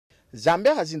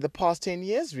Zambia has in the past 10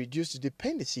 years reduced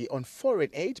dependency on foreign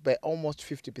aid by almost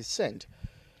 50%.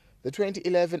 The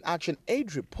 2011 Action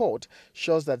Aid report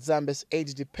shows that Zambia's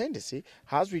aid dependency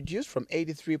has reduced from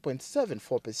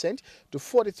 83.74% to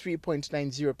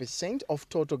 43.90% of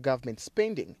total government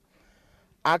spending.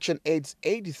 Action Aid's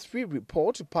 83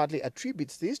 report partly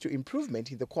attributes this to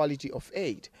improvement in the quality of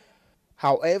aid.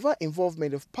 However,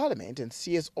 involvement of Parliament and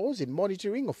CSOs in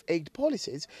monitoring of aid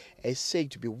policies is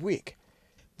said to be weak.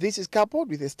 This is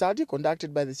coupled with a study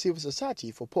conducted by the Civil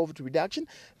Society for Poverty Reduction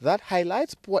that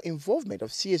highlights poor involvement of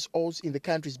CSOs in the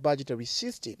country's budgetary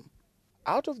system.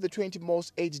 Out of the 20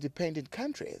 most aid-dependent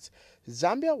countries,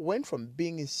 Zambia went from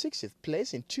being in 60th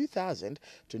place in 2000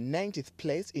 to 90th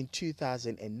place in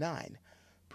 2009.